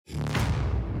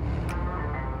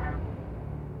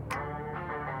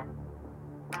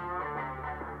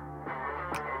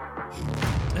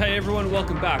Hey everyone,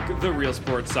 welcome back. The Real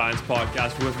Sports Science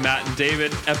Podcast with Matt and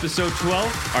David, episode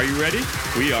 12. Are you ready?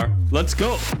 We are. Let's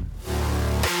go.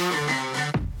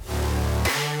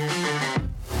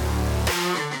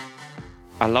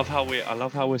 I love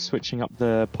how we're switching up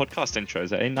the podcast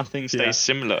intros. Ain't nothing stays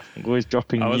similar. I'm always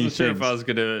dropping new things. I wasn't sure if I was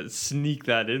gonna sneak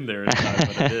that in there in time,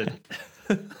 but I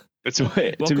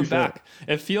did. Welcome back.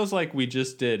 It feels like we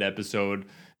just did episode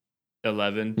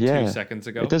 11 2 seconds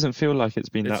ago. It doesn't feel like it's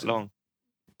been that long.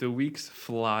 The weeks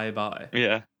fly by.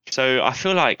 Yeah. So I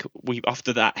feel like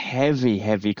after that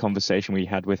heavy conversation we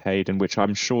had with Hayden, which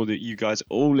I'm sure that you guys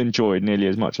all enjoyed nearly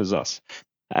as much as us,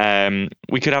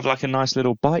 we could have like a nice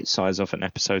little bite size of an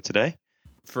episode today.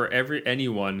 For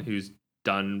anyone who's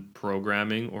done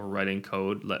programming or writing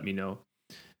code, let me know,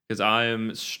 because I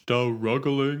am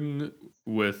struggling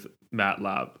with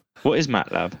MATLAB. What is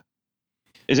MATLAB?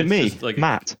 Is it me? Like,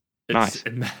 Matt. Nice.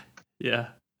 Yeah,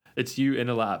 it's you in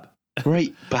a lab.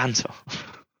 Great banter.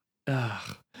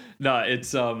 No,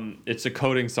 it's a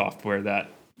coding software that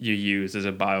you use as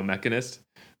a biomechanist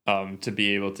to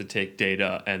be able to take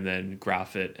data and then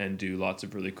graph it and do lots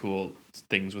of really cool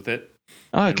things with it.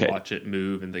 Okay. And watch it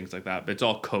move and things like that. But it's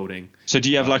all coding. So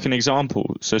do you have like an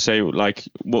example? So say like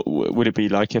what would it be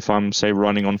like if I'm say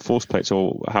running on force plates,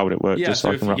 or how would it work? Yeah, just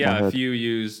so I can wrap my head. if you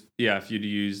use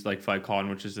like FICON,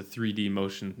 which is a 3D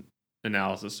motion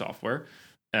analysis software.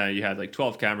 You had like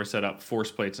 12 cameras set up, force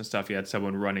plates and stuff. You had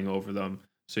someone running over them.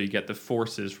 So you get the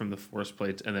forces from the force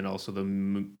plates and then also the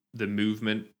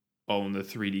movement on the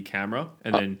 3D camera.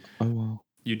 And then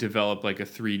you develop like a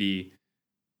 3D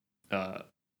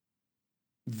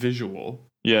visual.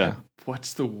 Yeah.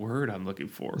 What's the word I'm looking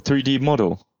for? 3D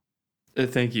model.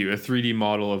 Thank you. A 3D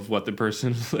model of what the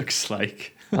person looks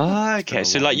like. Okay.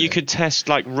 So like you could test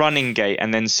like running gait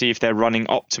and then see if they're running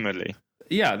optimally.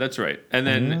 Yeah, that's right. And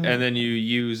then you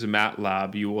use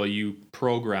MATLAB. You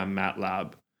program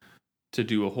MATLAB to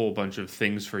do a whole bunch of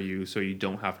things for you, so you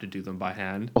don't have to do them by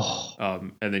hand.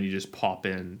 And then you just pop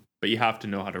in, but you have to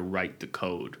know how to write the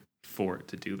code for it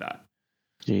to do that.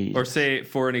 Jeez. Or say,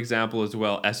 for an example as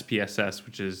well, SPSS,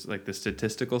 which is like the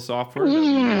statistical software that we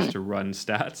use to run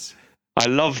stats. I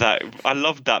love that. I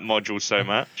love that module so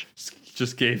much.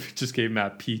 Just gave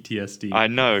Matt PTSD. I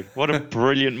know. What a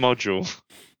brilliant module.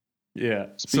 Yeah.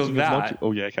 Speaking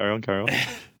carry on.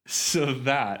 So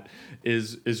that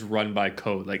is run by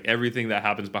code. Like everything that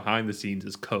happens behind the scenes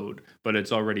is code, but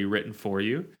it's already written for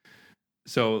you.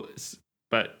 So,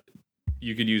 but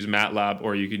you could use MATLAB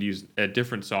or you could use a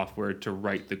different software to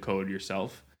write the code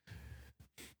yourself.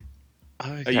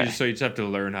 Okay. So you just have to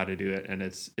learn how to do it, and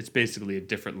it's basically a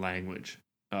different language.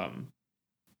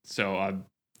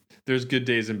 There's good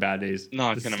days and bad days. No,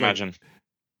 I can imagine.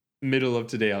 Middle of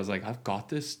today, I was like, I've got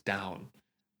this down.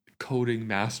 Coding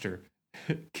master.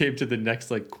 Came to the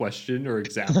next like question or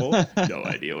example. No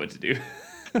idea what to do.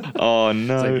 Oh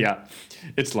no. It's like, yeah,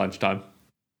 it's lunchtime.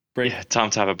 Break. Yeah, time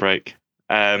to have a break.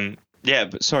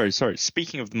 But sorry.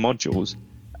 Speaking of the modules,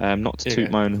 not to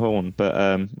toot my own horn, but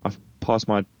I've passed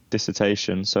my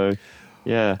dissertation, so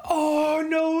yeah. Oh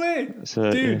no way,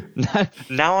 so, dude! Yeah.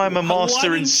 Now I'm a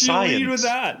master in science. Why didn't you lead with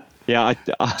that? Yeah,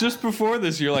 just before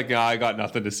this, you're like, I got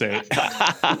nothing to say.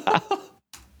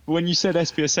 When you said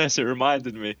SPSS, it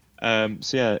reminded me.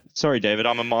 So yeah, sorry, David,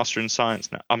 I'm a master in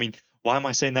science now. I mean, why am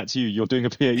I saying that to you? You're doing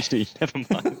a PhD. Never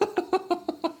mind.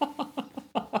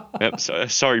 Yep.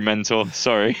 Sorry, mentor.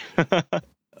 Sorry.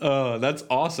 Oh, that's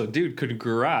awesome, dude!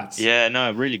 Congrats. Yeah,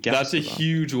 no, really. That's a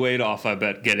huge weight off. I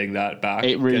bet getting that back.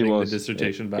 It really was. The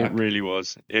dissertation back. It really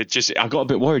was. I got a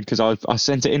bit worried because I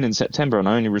sent it in September and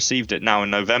I only received it now in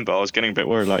November. I was getting a bit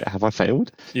worried. Like, have I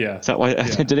failed? Yeah. Is that why? Yeah.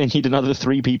 Do they need another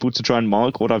 3 people to try and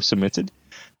mark what I've submitted?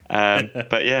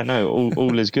 But yeah, no,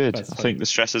 all is good. I think the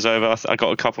stress is over. I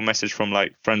got a couple messages from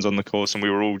like friends on the course, and we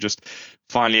were all just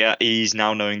finally at ease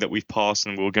now, knowing that we've passed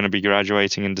and we're going to be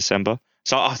graduating in December.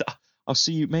 So I'll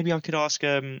see you. Maybe I could ask.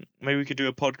 Maybe we could do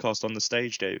a podcast on the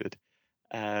stage, David,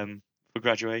 for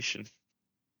graduation.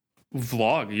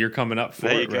 Vlog. You're coming up for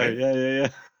it, right? Yeah.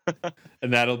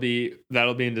 And that'll be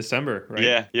in December,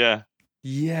 right? Yeah.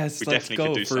 Yes, let's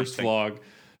go. First something. Vlog,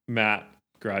 Matt.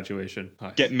 Graduation.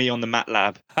 Nice. Get me on the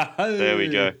MATLAB. There we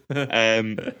go.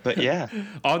 But yeah.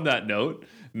 On that note,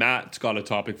 Matt's got a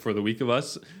topic for the week of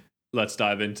us. Let's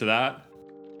dive into that.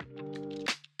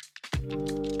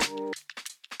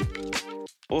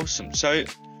 Awesome. So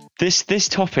this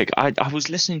topic, I was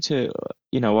listening to,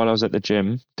 while I was at the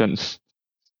gym.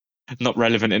 not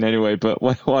relevant in any way, but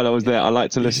while I was there, I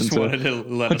like to listen just to. wanted to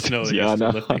let us know that you're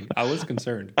still lifting. I was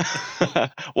concerned.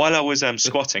 While I was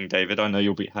squatting, David, I know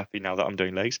you'll be happy now that I'm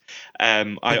doing legs.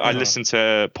 I listened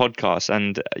to podcasts,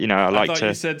 and I thought to.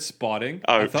 You said spotting.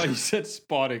 Oh. I thought you said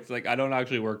spotting. It's like I don't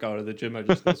actually work out at the gym. I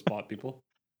just go spot people.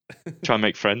 Try and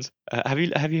make friends. Have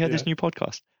you heard this new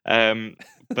podcast?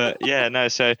 But yeah, no.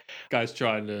 So guys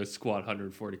trying to squat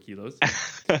 140 kilos.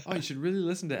 Oh, you should really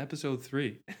listen to episode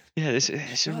 3. Yeah,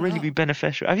 this will really be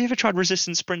beneficial. Have you ever tried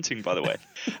resistance sprinting, by the way?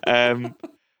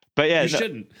 But yeah, you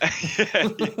shouldn't.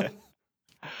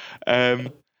 Yeah.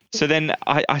 So then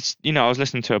I was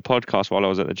listening to a podcast while I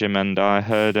was at the gym, and I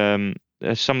heard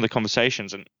some of the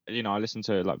conversations, and I listened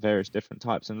to like various different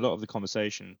types, and a lot of the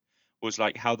conversation was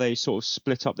like how they sort of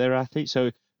split up their athletes.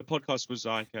 So the podcast was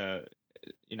like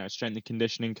strength and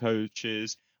conditioning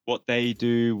coaches, what they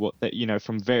do, what they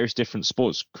from various different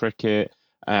sports, cricket,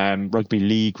 rugby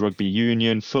league, rugby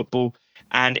union, football.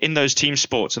 And in those team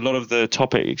sports, a lot of the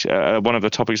topics, one of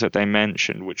the topics that they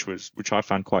mentioned, which I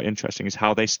found quite interesting, is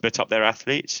how they split up their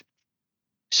athletes.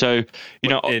 So,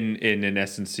 in an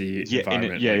S&C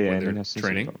environment, when they're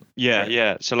training.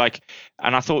 Yeah. So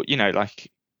and I thought,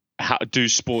 how do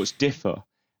sports differ?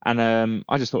 And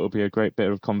I just thought it would be a great bit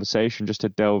of conversation just to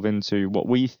delve into what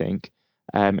we think,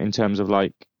 in terms of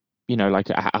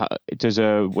does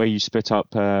a way you split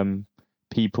up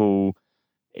people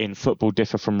in football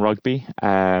differ from rugby?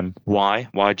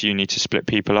 Why do you need to split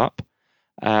people up?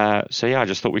 So yeah, I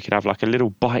just thought we could have like a little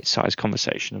bite-sized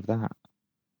conversation of that.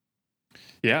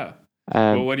 Yeah.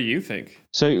 Well, what do you think?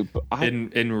 So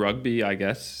in rugby, I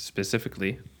guess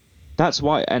specifically. That's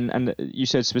why, and you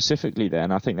said specifically there,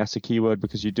 and I think that's a key word,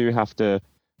 because you do have to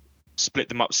split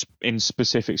them up in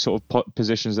specific sort of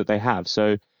positions that they have.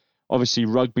 So obviously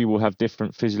rugby will have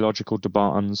different physiological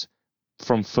demands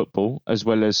from football, as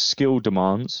well as skill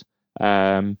demands.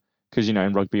 Because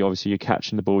in rugby, obviously you're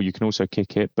catching the ball, you can also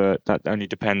kick it, but that only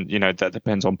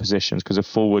depends on positions, because a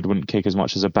forward wouldn't kick as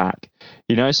much as a back.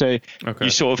 So you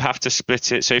sort of have to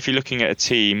split it. So if you're looking at a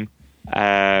team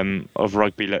of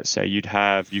rugby, let's say you've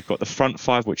got the front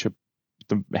 5, which are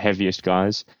the heaviest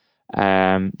guys,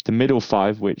 the middle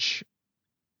 5, or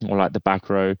like the back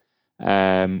row,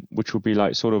 which will be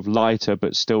like sort of lighter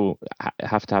but still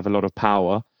have to have a lot of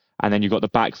power, and then you've got the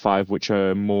back 5, which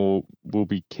are more, will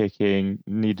be kicking,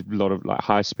 need a lot of like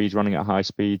high speeds, running at high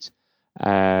speeds.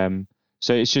 So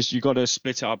it's just, you got to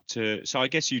split it up so I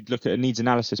guess you'd look at a needs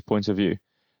analysis point of view.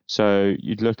 So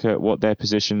you'd look at what their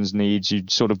positions needs, you'd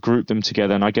sort of group them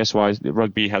together. And I guess why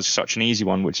rugby has such an easy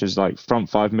one, which is like front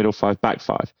 5, middle 5, back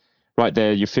 5. Right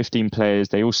there, your 15 players,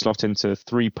 they all slot into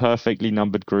 3 perfectly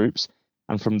numbered groups.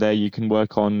 And from there, you can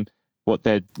work on what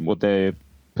their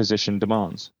position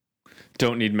demands.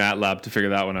 Don't need MATLAB to figure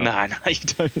that one out. No, you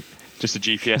don't. Just a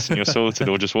GPS and you're sorted,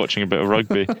 or just watching a bit of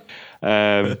rugby.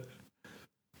 But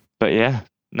yeah,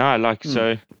 no,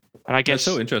 so, and I guess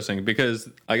that's so interesting, because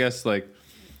I guess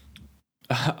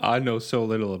I know so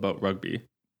little about rugby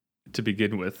to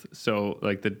begin with. So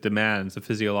the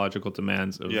physiological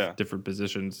demands of different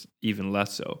positions, even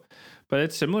less so. But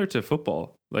it's similar to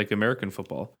football, like American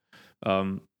football.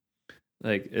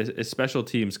 A special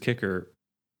teams kicker,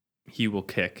 he will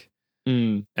kick.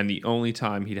 And the only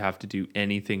time he'd have to do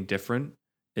anything different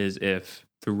is if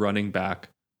the running back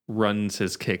runs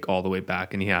his kick all the way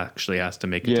back and he actually has to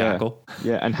make a tackle.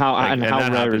 Yeah, and how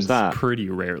rare is that? Pretty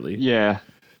rarely. Yeah.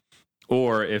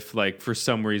 Or if for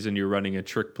some reason you're running a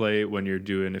trick play when you're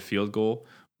doing a field goal,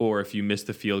 or if you miss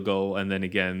the field goal and then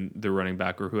again the running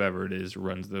back or whoever it is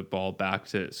runs the ball back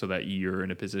so that you're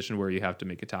in a position where you have to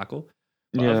make a tackle.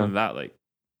 But other than that,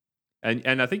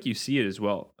 and I think you see it as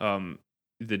well.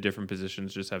 The different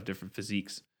positions just have different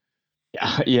physiques.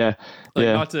 Yeah.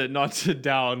 Not to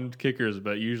down kickers,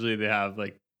 but usually they have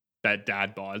that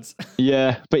dad bods.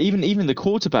 Yeah, but even the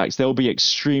quarterbacks, they'll be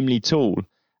extremely tall,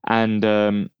 and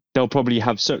they'll probably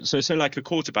have so like a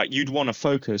quarterback, you'd want to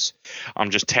focus. I'm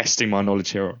just testing my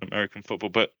knowledge here on American football,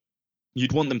 but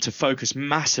you'd want them to focus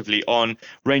massively on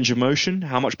range of motion,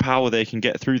 how much power they can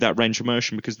get through that range of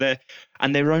motion, because they're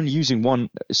only using one.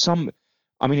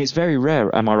 It's very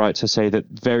rare, am I right to say that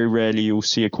very rarely you'll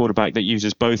see a quarterback that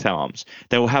uses both arms.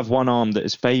 They will have one arm that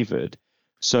is favored.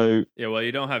 So yeah, well,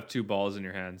 you don't have 2 balls in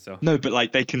your hand, so no,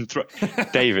 but they can throw.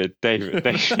 David.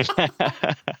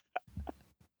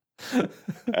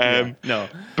 No,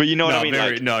 but you know what I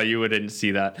mean. No, you wouldn't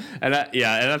see that, and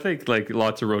I think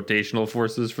lots of rotational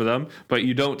forces for them, but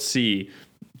you don't see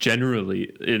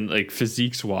generally in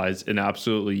physiques wise an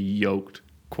absolutely yoked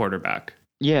quarterback.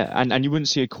 Yeah, and you wouldn't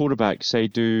see a quarterback say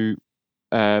do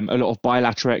a lot of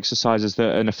bilateral exercises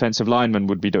that an offensive lineman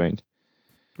would be doing.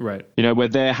 Right. Where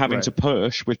they're having to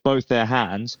push with both their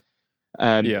hands.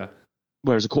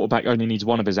 Whereas a quarterback only needs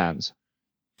one of his hands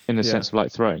in the sense of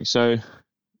like throwing. So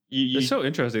it's so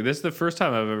interesting. This is the first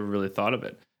time I've ever really thought of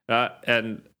it.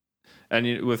 And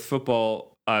with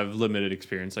football, I've limited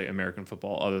experience, like American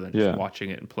football, other than just watching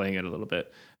it and playing it a little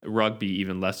bit. Rugby,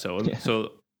 even less so. Yeah.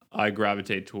 So I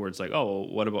gravitate towards like, oh, well,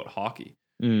 what about hockey?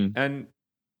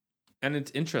 And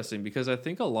it's interesting because I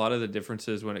think a lot of the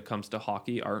differences when it comes to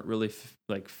hockey aren't really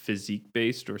like physique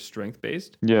based or strength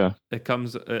based. Yeah,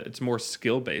 it's more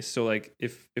skill based. So like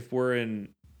if we're in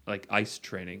like ice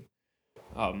training,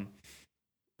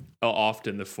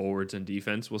 often the forwards and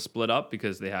defense will split up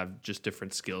because they have just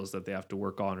different skills that they have to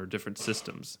work on or different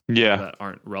systems that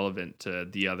aren't relevant to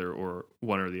the other or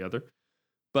one or the other.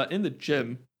 But in the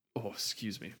gym,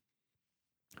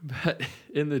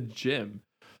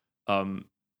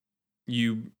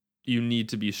 you need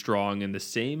to be strong in the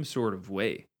same sort of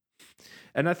way.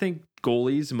 And I think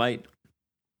goalies might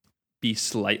be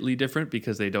slightly different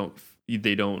because they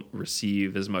don't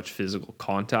receive as much physical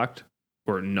contact,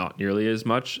 or not nearly as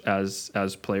much as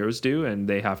players do, and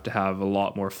they have to have a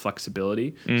lot more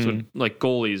flexibility. So like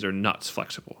goalies are nuts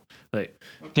flexible. Like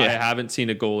I haven't seen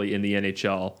a goalie in the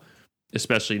NHL,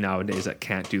 especially nowadays, that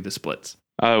can't do the splits.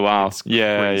 Oh wow.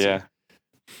 Yeah.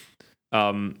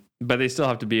 But they still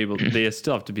have to be they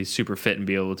still have to be super fit and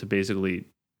be able to basically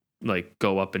like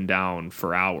go up and down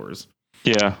for hours.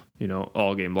 Yeah.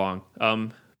 All game long.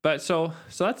 But so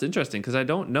that's interesting because I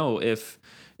don't know if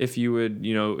you would,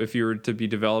 if you were to be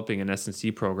developing an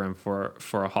S&C program for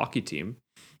a hockey team,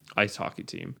 ice hockey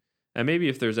team, and maybe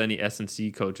if there's any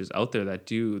S&C coaches out there that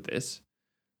do this,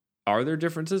 are there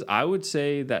differences? I would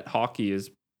say that hockey is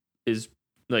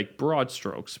like broad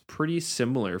strokes pretty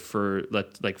similar for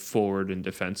like forward and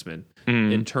defensemen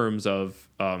in terms of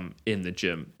in the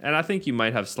gym. And I think you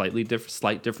might have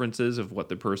slight differences of what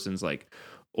the person's like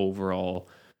overall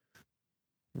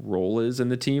role is in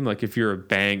the team. Like if you're a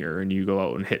banger and you go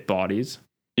out and hit bodies,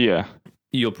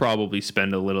 you'll probably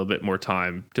spend a little bit more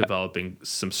time developing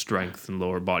some strength and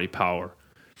lower body power.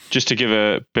 Just to give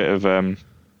a bit of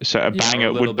so a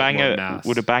banger would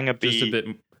a banger be just a bit,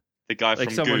 the guy like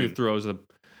from someone Goon? Who throws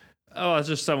it's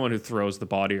just someone who throws the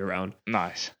body around.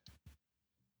 Nice.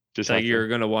 Just like you're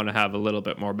going to want to have a little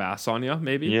bit more mass on you,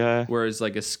 maybe. Yeah. Whereas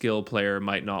like a skill player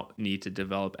might not need to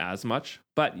develop as much,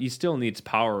 but he still needs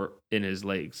power in his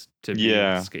legs to be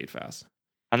able to skate fast.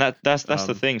 And that's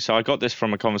the thing. So I got this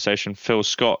from a conversation Phil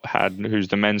Scott had, who's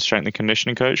the men's strength and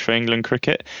conditioning coach for England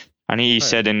cricket. And he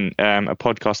said in a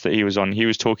podcast that he was on, he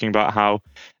was talking about how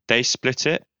they split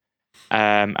it.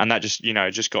 And that just,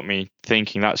 it just got me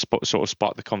thinking. That sort of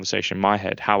sparked the conversation in my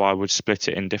head, how I would split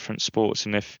it in different sports.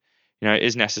 And if, it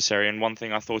is necessary. And one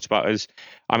thing I thought about is,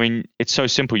 it's so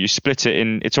simple. You split it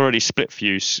in, it's already split for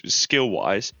you skill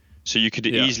wise. So you could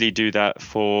easily do that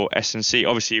for S&C.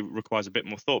 Obviously it requires a bit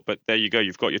more thought, but there you go.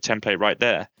 You've got your template right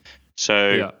there.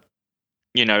 So,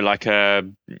 like,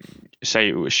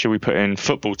 say, should we put in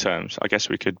football terms? I guess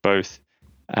we could both,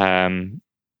 we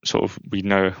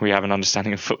have an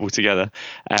understanding of football together.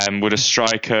 Would a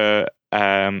striker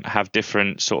have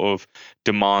different sort of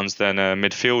demands than a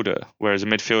midfielder? Whereas a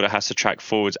midfielder has to track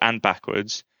forwards and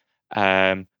backwards.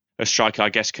 A striker, I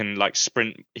guess, can like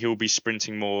sprint. He'll be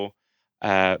sprinting more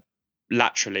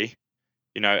laterally,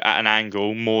 at an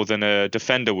angle more than a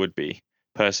defender would be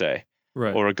per se,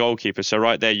 right? Or a goalkeeper. So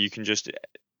right there, you can just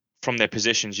from their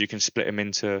positions, you can split them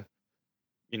into,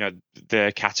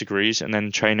 their categories and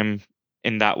then train them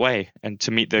in that way, and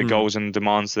to meet the goals and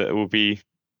demands that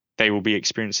they will be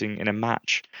experiencing in a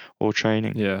match or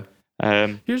training. Yeah.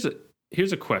 Here's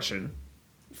a question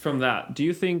from that. Do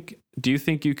you think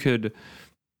you could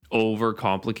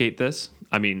overcomplicate this?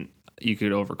 I mean, you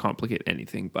could overcomplicate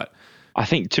anything, but I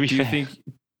think to be fair.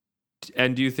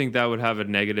 Do you think that would have a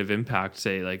negative impact?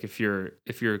 Say, like if you're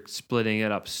splitting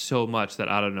it up so much that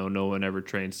no one ever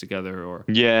trains together, or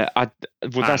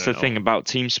that's the thing about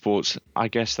team sports. I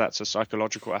guess that's a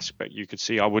psychological aspect you could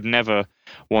see. I would never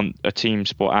want a team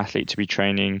sport athlete to be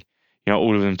training,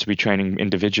 all of them to be training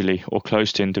individually or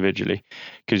close to individually,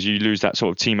 because you lose that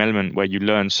sort of team element where you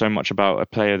learn so much about a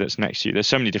player that's next to you. There's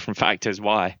so many different factors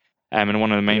why, and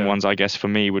one of the main ones, I guess, for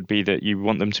me would be that you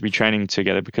want them to be training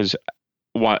together because.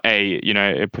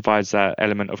 It provides that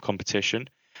element of competition.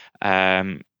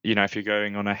 If you're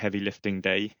going on a heavy lifting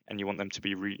day and you want them to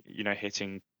be,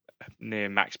 hitting near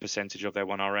max percentage of their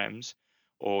 1RMs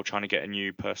or trying to get a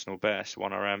new personal best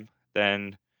 1RM,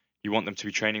 then you want them to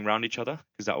be training around each other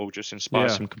because that will just inspire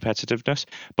some competitiveness.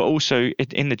 But also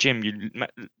in the gym,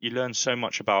 you learn so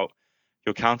much about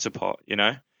your counterpart.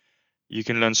 You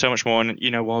can learn so much more, and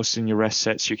whilst in your rest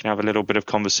sets, you can have a little bit of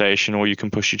conversation, or you can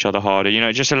push each other harder.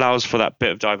 It just allows for that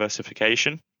bit of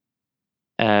diversification.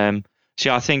 So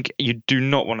yeah, I think you do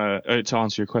not want to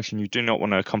answer your question, you do not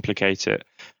want to complicate it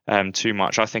too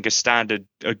much. I think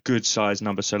a good size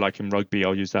number. So like in rugby,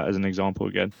 I'll use that as an example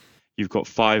again. You've got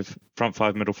 5 front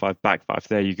 5, middle 5, back 5.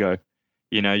 There you go.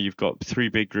 You've got 3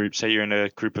 big groups. Say you're in a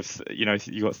group of,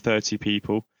 you've got 30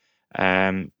 people,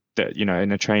 that in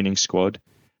a training squad.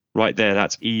 Right there,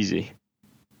 that's easy.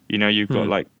 You've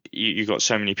got you've got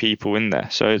so many people in there,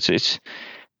 so it's.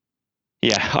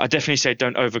 Yeah, I definitely say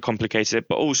don't overcomplicate it,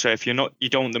 but also if you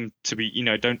don't want them to be,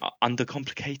 don't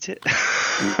undercomplicate it.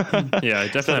 Yeah, I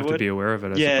definitely have to be aware of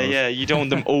it. Yeah, you don't want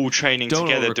them all training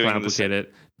together doing the same. Don't overcomplicate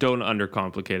it. Don't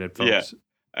undercomplicate it, folks.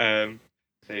 Yeah.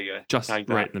 There you go. Just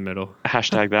right in the middle.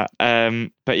 Hashtag that.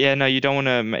 But yeah, no, you don't want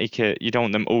to make it. You don't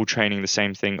want them all training the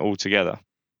same thing all together.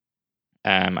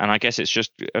 And I guess it's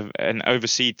just an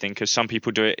overseed thing because some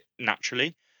people do it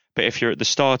naturally. But if you're at the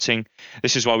starting,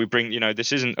 this is why we bring,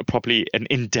 this isn't properly an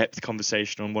in-depth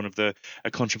conversation on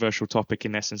a controversial topic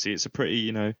in S&C. It's a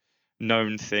pretty,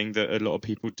 known thing that a lot of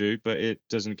people do, but it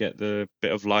doesn't get the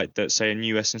bit of light that, say, a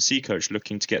new S&C coach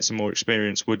looking to get some more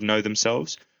experience would know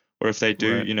themselves. Or if they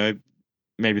do, right.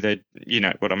 Maybe they,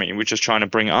 what I mean. We're just trying to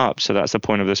bring it up. So that's the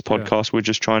point of this podcast. Yeah. We're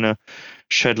just trying to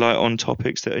shed light on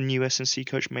topics that a new S&C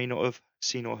coach may not have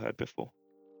seen or heard before.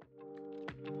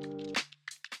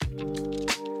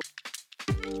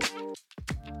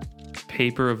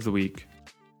 Paper of the week.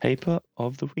 Paper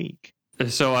of the week.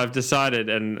 So I've decided,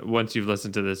 and once you've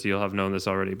listened to this, you'll have known this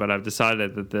already, but I've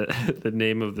decided that the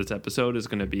name of this episode is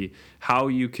going to be How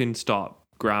You Can Stop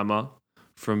Grandma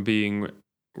from Being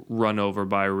Run Over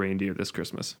by a Reindeer This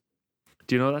Christmas.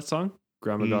 Do you know that song?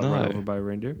 Grandma got run over by a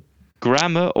reindeer?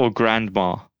 Grandma or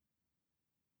grandma?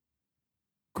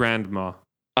 Grandma.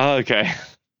 Oh, okay.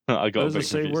 I got those are the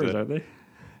same words, aren't they?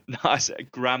 No, I said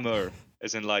grammar,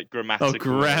 as in like grammatical. Oh,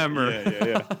 grammar.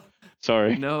 Yeah.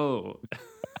 Sorry. No.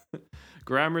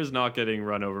 Grammar's not getting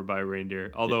run over by a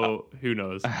reindeer, although who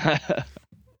knows?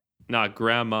 Not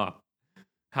grandma.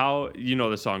 How,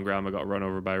 the song Grandma Got Run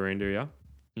Over by a Reindeer, yeah?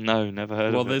 No, never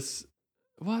heard of it.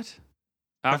 What?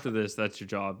 After this, that's your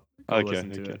job.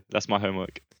 Okay. That's my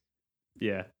homework.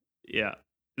 Yeah.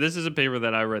 This is a paper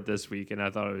that I read this week, and I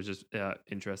thought it was just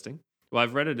interesting. Well,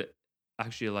 I've read it,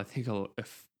 actually, I think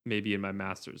maybe in my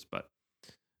master's, but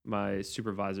my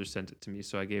supervisor sent it to me,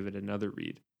 so I gave it another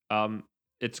read.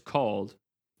 It's called,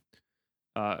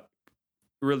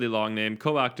 really long name,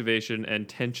 Co-Activation and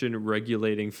Tension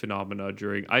Regulating Phenomena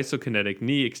During Isokinetic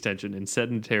Knee Extension in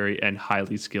Sedentary and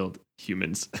Highly Skilled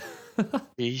Humans.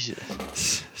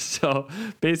 Jesus. So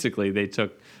basically they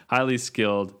took highly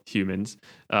skilled humans,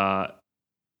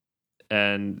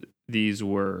 and these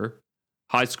were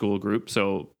high school group,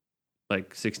 so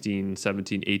like 16,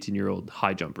 17, 18-year-old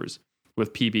high jumpers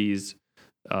with PBs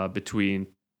between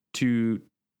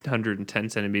 210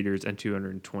 centimeters and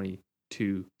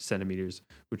 222 centimeters,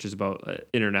 which is about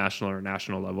international or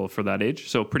national level for that age.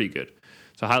 So pretty good.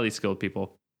 So highly skilled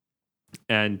people.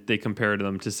 And they compared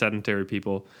them to sedentary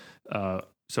people,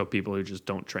 so people who just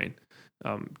don't train,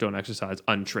 don't exercise,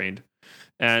 untrained.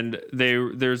 And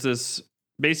there's this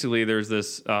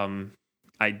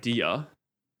idea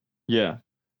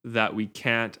that we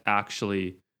can't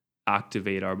actually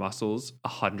activate our muscles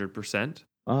 100%.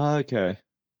 Okay.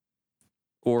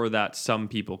 Or that some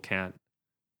people can,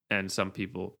 and some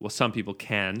people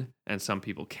can, and some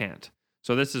people can't.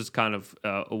 So this is kind of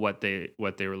what they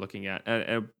were looking at,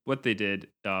 and what they did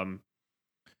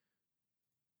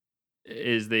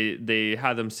is they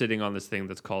had them sitting on this thing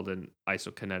that's called an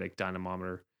isokinetic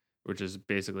dynamometer, which is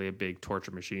basically a big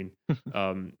torture machine.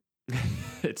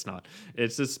 It's not.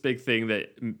 It's this big thing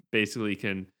that basically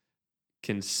can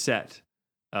set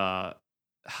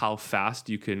how fast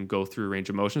you can go through range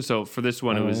of motion. So for this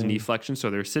one, it was knee flexion.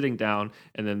 So they're sitting down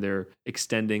and then they're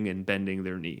extending and bending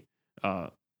their knee.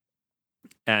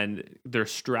 And they're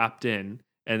strapped in,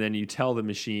 and then you tell the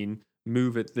machine,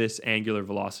 move at this angular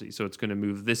velocity. So it's going to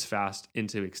move this fast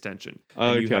into extension.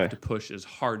 And you have to push as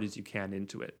hard as you can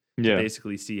into it to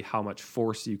basically see how much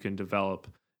force you can develop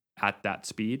at that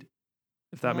speed,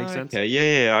 if that makes sense.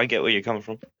 Yeah, I get where you're coming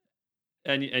from.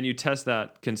 And you test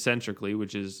that concentrically,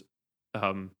 which is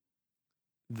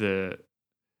the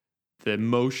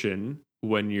motion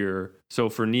when you're, so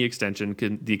for knee extension,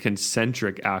 the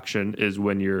concentric action is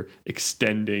when you're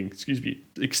extending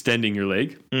your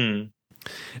leg.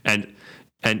 And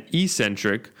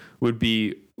eccentric would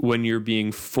be when you're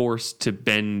being forced to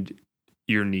bend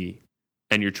your knee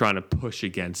and you're trying to push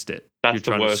against it. That's you're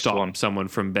trying the to worst stop one. Someone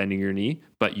from bending your knee,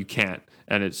 but you can't,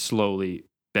 and it's slowly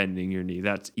bending your knee.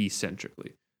 That's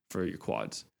eccentrically for your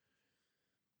quads.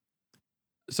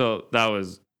 So that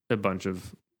was a bunch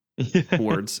of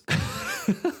words.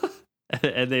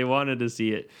 And they wanted to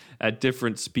see it at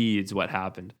different speeds, what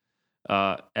happened.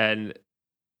 And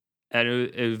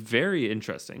it was very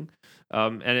interesting.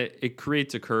 And it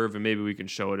creates a curve, and maybe we can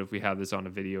show it if we have this on a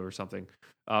video or something.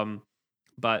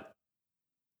 But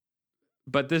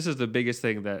this is the biggest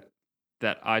thing that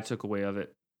I took away of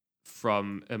it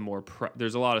from a more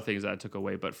there's a lot of things that I took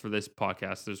away, but for this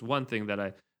podcast, there's one thing that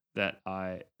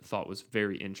I thought was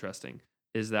very interesting,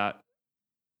 is that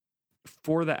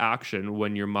for the action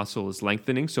when your muscle is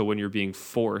lengthening, so when you're being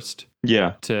forced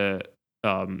to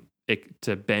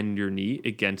bend your knee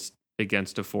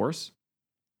against a force,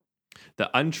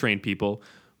 the untrained people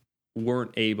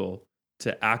weren't able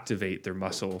to activate their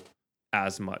muscle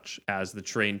as much as the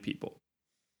trained people.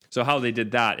 So how they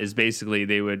did that is basically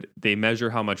they measure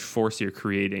how much force you're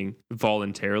creating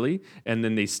voluntarily, and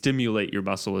then they stimulate your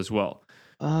muscle as well.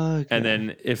 Okay. And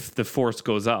then if the force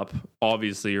goes up,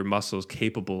 obviously your muscle is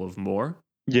capable of more.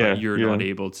 But you're not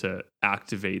able to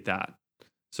activate that.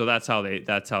 So that's how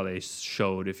they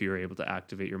showed if you're able to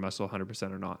activate your muscle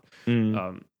 100% or not.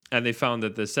 And they found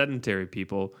that the sedentary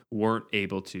people weren't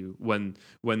able to when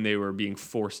they were being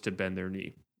forced to bend their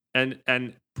knee.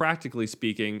 And practically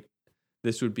speaking,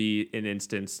 this would be an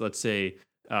instance, let's say,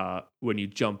 when you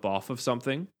jump off of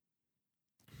something,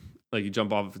 like you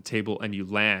jump off of a table and you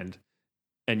land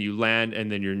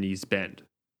and then your knees bend.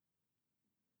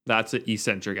 That's an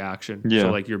eccentric action. Yeah.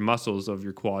 So like your muscles of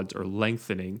your quads are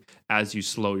lengthening as you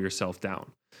slow yourself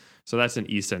down. So that's an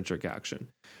eccentric action.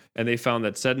 And they found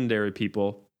that sedentary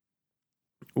people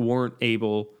weren't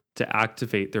able to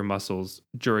activate their muscles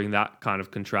during that kind of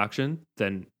contraction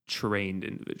than trained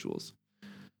individuals.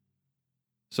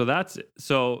 So that's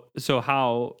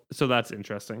that's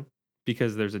interesting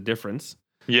because there's a difference.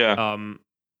 Yeah.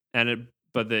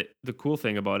 But the cool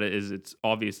thing about it is it's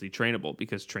obviously trainable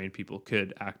because trained people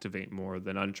could activate more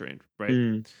than untrained,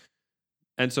 right?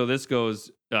 And so this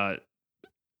goes,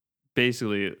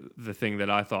 basically the thing that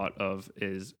I thought of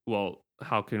is, well,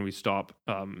 how can we stop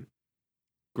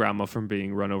grandma from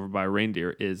being run over by a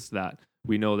reindeer, is that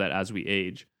we know that as we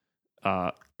age,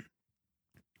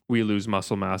 we lose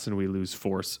muscle mass and we lose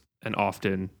force. And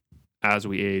often as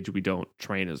we age, we don't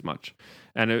train as much.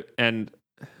 And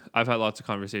I've had lots of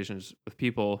conversations with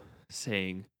people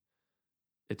saying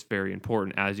it's very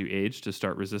important as you age to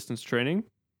start resistance training.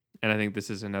 And I think this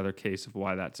is another case of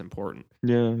why that's important.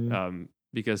 Yeah.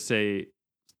 Because say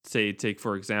take,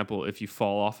 for example, if you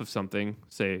fall off of something,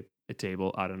 say a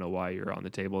table, I don't know why you're on the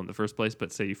table in the first place,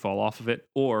 but say you fall off of it,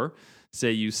 or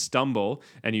say you stumble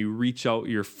and you reach out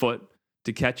your foot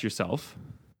to catch yourself.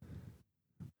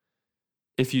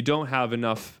 If you don't have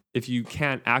enough, if you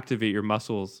can't activate your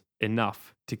muscles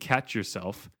enough to catch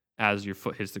yourself as your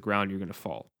foot hits the ground, you're going to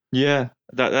fall. Yeah,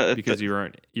 because you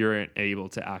aren't able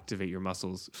to activate your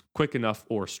muscles quick enough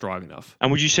or strong enough.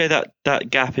 And would you say that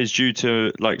gap is due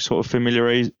to like sort of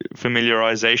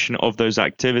familiarization of those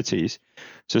activities?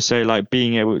 So say like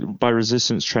being able, by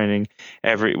resistance training,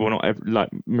 like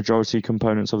majority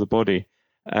components of the body,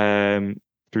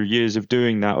 through years of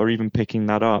doing that or even picking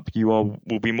that up, will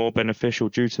be more beneficial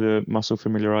due to the muscle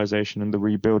familiarization and the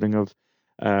rebuilding of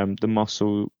the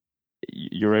muscle.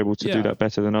 You're able to do that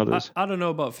better than others. I don't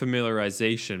know about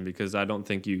familiarization because I don't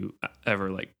think you ever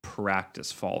like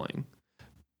practice falling,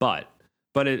 but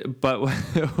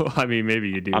I mean, maybe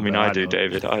you do. I mean, I do,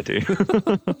 David. I do.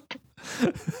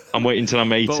 I'm waiting till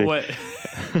I'm 80. But what?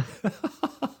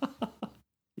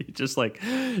 You just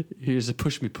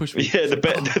push me. Yeah,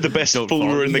 the best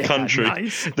faller in the country.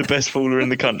 Nice. The best faller in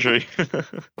the country.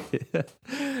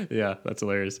 Yeah, that's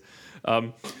hilarious.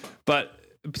 But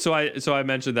so I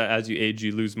mentioned that as you age,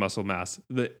 you lose muscle mass.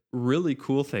 The really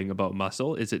cool thing about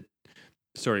muscle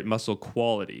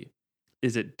quality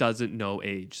is it doesn't know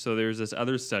age. So there's this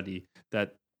other study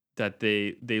that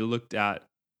they looked at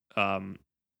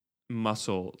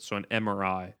muscle, so an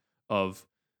MRI of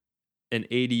an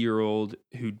 80-year-old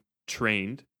who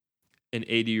trained, an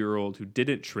 80-year-old who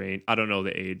didn't train. I don't know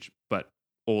the age, but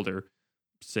older,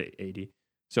 say 80.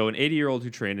 So an 80-year-old who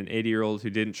trained, an 80-year-old who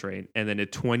didn't train, and then a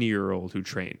 20-year-old who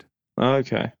trained.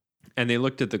 Okay. And they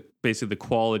looked at basically the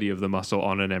quality of the muscle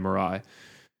on an MRI.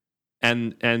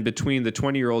 And between the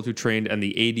 20-year-old who trained and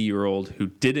the 80-year-old who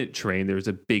didn't train, there was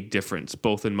a big difference,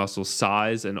 both in muscle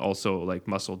size and also like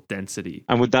muscle density.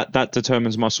 And with that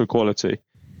determines muscle quality?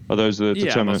 Are those the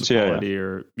determinants? Muscle quality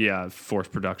or force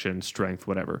production, strength,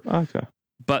 whatever. Okay.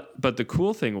 But the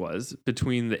cool thing was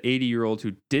between the 80-year-old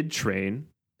who did train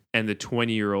and the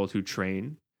 20-year-old who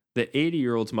trained, the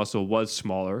 80-year-old's muscle was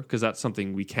smaller because that's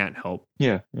something we can't help.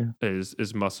 Yeah.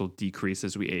 Is muscle decrease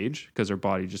as we age because our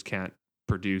body just can't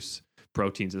produce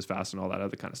proteins as fast and all that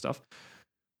other kind of stuff.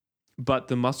 But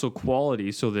the muscle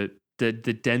quality, so that the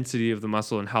density of the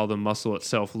muscle and how the muscle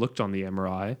itself looked on the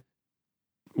MRI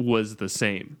was the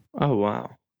same. Oh,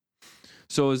 wow.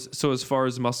 So as far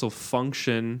as muscle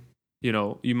function,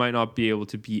 you might not be able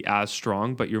to be as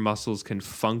strong, but your muscles can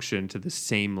function to the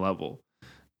same level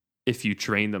if you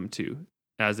train them to,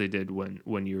 as they did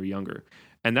when you were younger.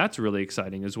 And that's really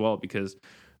exciting as well because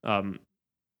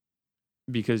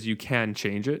you can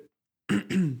change it.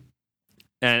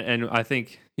 and I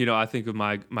think, I think of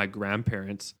my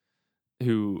grandparents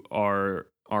who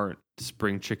aren't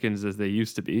spring chickens as they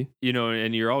used to be,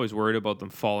 and you're always worried about them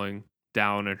falling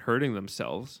down and hurting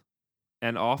themselves.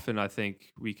 And often I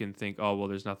think we can think, oh, well,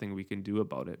 there's nothing we can do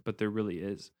about it, but there really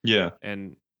is. Yeah.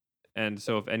 And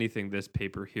so if anything, this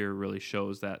paper here really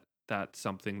shows that that's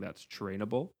something that's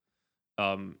trainable.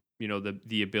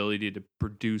 The ability to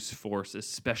produce force,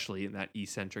 especially in that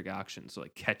eccentric action. So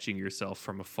like catching yourself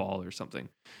from a fall or something,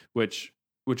 which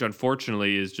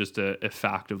unfortunately is just a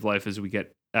fact of life as we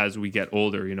get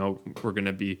older. We're going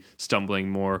to be stumbling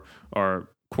more. Our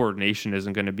coordination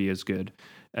isn't going to be as good.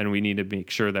 And we need to make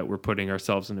sure that we're putting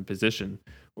ourselves in a position,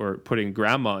 or putting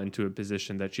grandma into a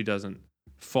position that she doesn't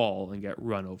fall and get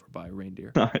run over by a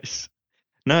reindeer. Nice.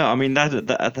 No, I mean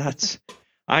that's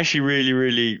I actually really,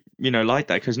 really, like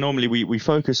that, because normally we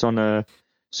focus on a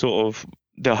sort of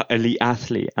the elite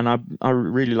athlete, and I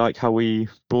really like how we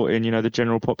brought in, the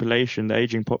general population, the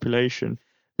aging population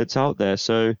that's out there.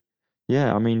 So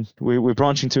yeah, I mean, we're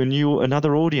branching to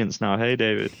another audience now. Hey,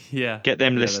 David. Yeah. Get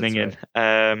them listening in.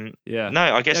 Right. Yeah. No,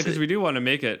 I guess because we do want to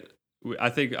make it. I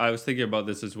think I was thinking about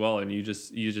this as well, and you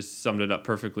just summed it up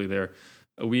perfectly there.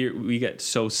 We get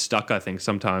so stuck, I think,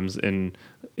 sometimes in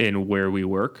where we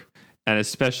work, and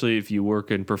especially if you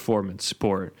work in performance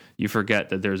sport, you forget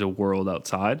that there's a world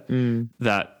outside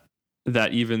that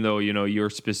even though your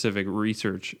specific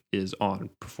research is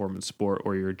on performance sport,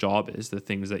 or your job is, the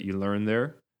things that you learn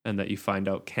there and that you find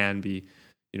out can be,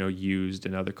 used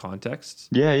in other contexts.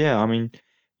 Yeah. I mean,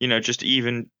 just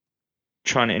even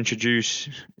trying to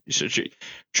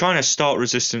start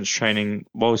resistance training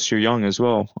whilst you're young as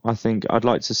well. I think I'd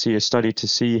like to see a study to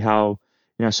see how,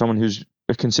 someone who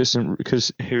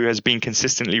has been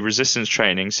consistently resistance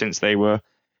training since they were,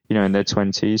 in their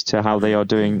 20s, to how they are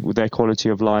doing with their quality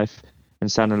of life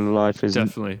and standard of life is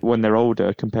definitely when they're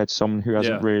older compared to someone who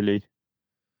hasn't really.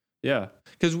 Yeah,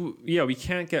 because we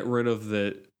can't get rid of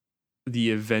the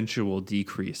eventual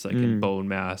decrease, like in bone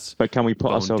mass. But can we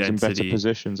put ourselves density in better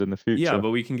positions in the future? Yeah, but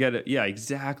we can get it. Yeah,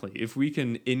 exactly. If we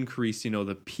can increase,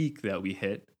 the peak that we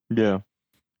hit. Yeah,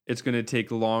 it's going to take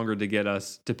longer to get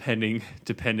us, depending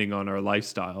on our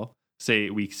lifestyle. Say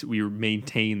we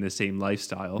maintain the same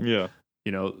lifestyle. Yeah,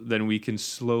 then we can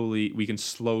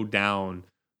slow down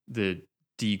the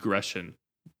degression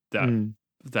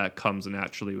that comes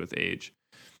naturally with age.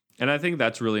 And I think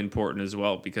that's really important as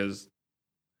well, because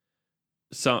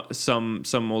some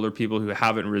older people who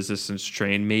haven't resistance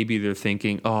trained, maybe they're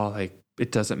thinking, oh, like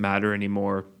it doesn't matter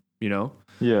anymore,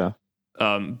 Yeah.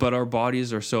 But our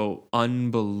bodies are so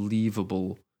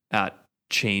unbelievable at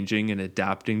changing and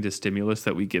adapting to stimulus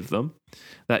that we give them,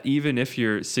 that even if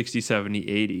you're 60, 70,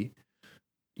 80,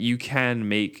 you can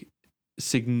make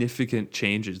significant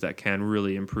changes that can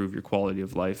really improve your quality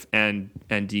of life and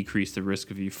decrease the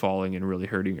risk of you falling and really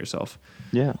hurting yourself.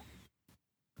 Yeah.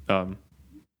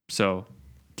 So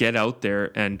get out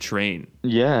there and train.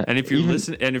 Yeah. And if you're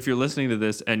listening to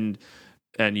this and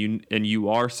you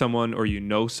are someone,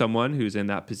 or someone who's in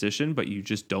that position, but you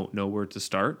just don't know where to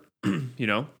start,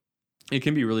 it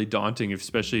can be really daunting,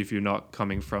 especially if you're not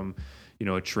coming from,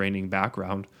 a training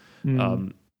background.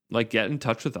 Like, get in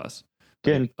touch with us.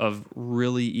 Of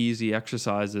really easy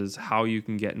exercises, how you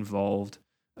can get involved,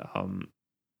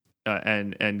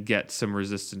 and get some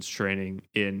resistance training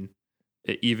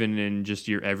even in just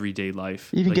your everyday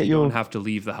life. Even you don't have to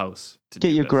leave the house.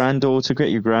 Get your granddaughter, get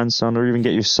your grandson, or even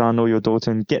get your son or your daughter,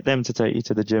 and get them to take you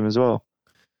to the gym as well.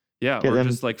 Yeah,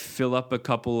 just like fill up a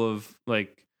couple of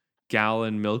like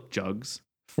gallon milk jugs.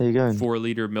 There you go.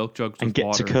 4-liter milk jugs with and get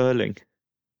water. to curling.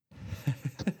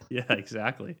 Yeah,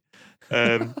 exactly.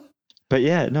 But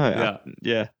yeah, no,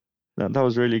 that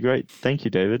was really great. Thank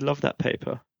you, David. Love that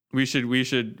paper. We should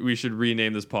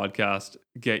rename this podcast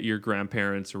 "Get Your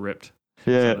Grandparents Ripped."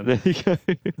 Yeah, there you go.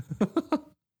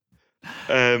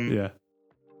 Yeah.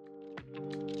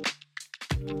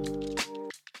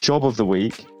 Job of the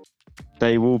week.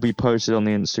 They will be posted on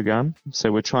the Instagram.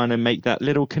 So we're trying to make that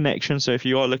little connection. So if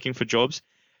you are looking for jobs,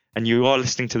 and you are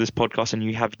listening to this podcast and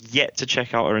you have yet to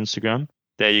check out our Instagram,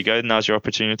 there you go. Now's your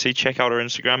opportunity. Check out our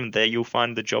Instagram, and there you'll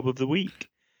find the job of the week.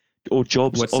 Or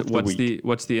jobs of the week.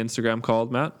 What's the Instagram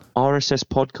called, Matt? RSS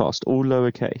Podcast, all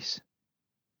lowercase.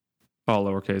 All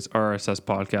lowercase, RSS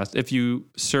Podcast. If you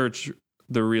search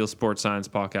the Real Sports Science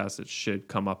Podcast, it should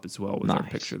come up as well with our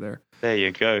picture there. There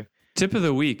you go. Tip of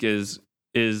the week is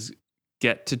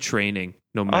get to training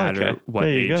no matter what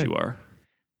age you are.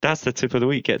 That's the tip of the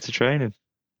week. Get to training.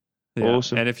 Yeah.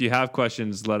 Awesome. And if you have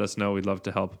questions, let us know. We'd love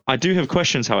to help. I do have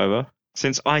questions, however,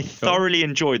 since I thoroughly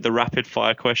enjoyed the rapid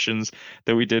fire questions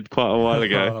that we did quite a while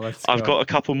ago. I've got a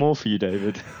couple more for you,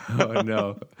 David. Oh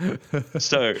no.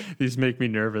 So these make me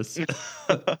nervous.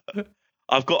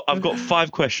 I've got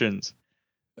 5 questions.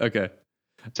 Okay.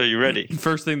 So you ready?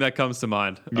 First thing that comes to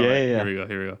mind. Yeah, right, yeah.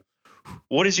 Here we go.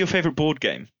 What is your favorite board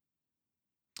game?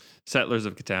 Settlers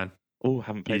of Catan. Oh,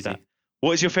 haven't played Easy. that.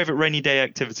 What is your favorite rainy day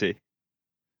activity?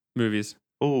 Movies.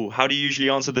 Oh, how do you usually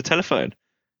answer the telephone?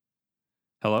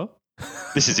 Hello?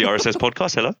 This is the RSS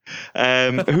Podcast.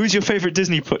 Hello. Who's your favorite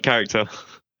Disney character?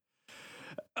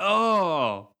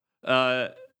 Oh,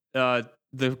 the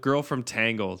girl from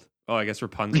Tangled. Oh, I guess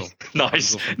Rapunzel.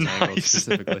 Nice. Tangled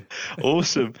specifically.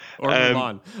 Awesome. Or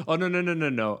Mulan. Oh,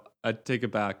 no. I take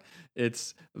it back.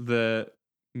 It's the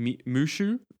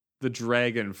Mushu, the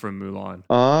dragon from Mulan.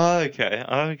 Oh,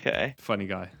 okay. Funny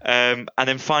guy. And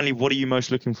then finally, what are you most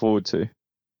looking forward to?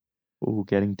 Oh,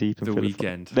 getting deep in the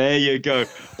weekend. There you go.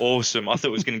 Awesome. I thought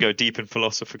it was going to go deep and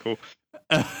philosophical.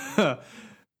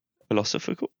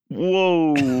 Philosophical?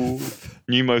 Whoa.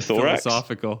 Pneumothorax.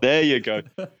 Philosophical. There you go.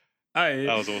 That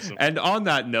was awesome. And on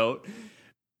that note,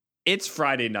 it's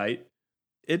Friday night.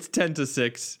 It's 10 to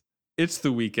 6. It's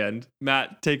the weekend.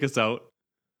 Matt, take us out.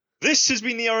 This has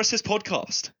been the RSS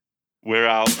Podcast. We're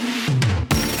out.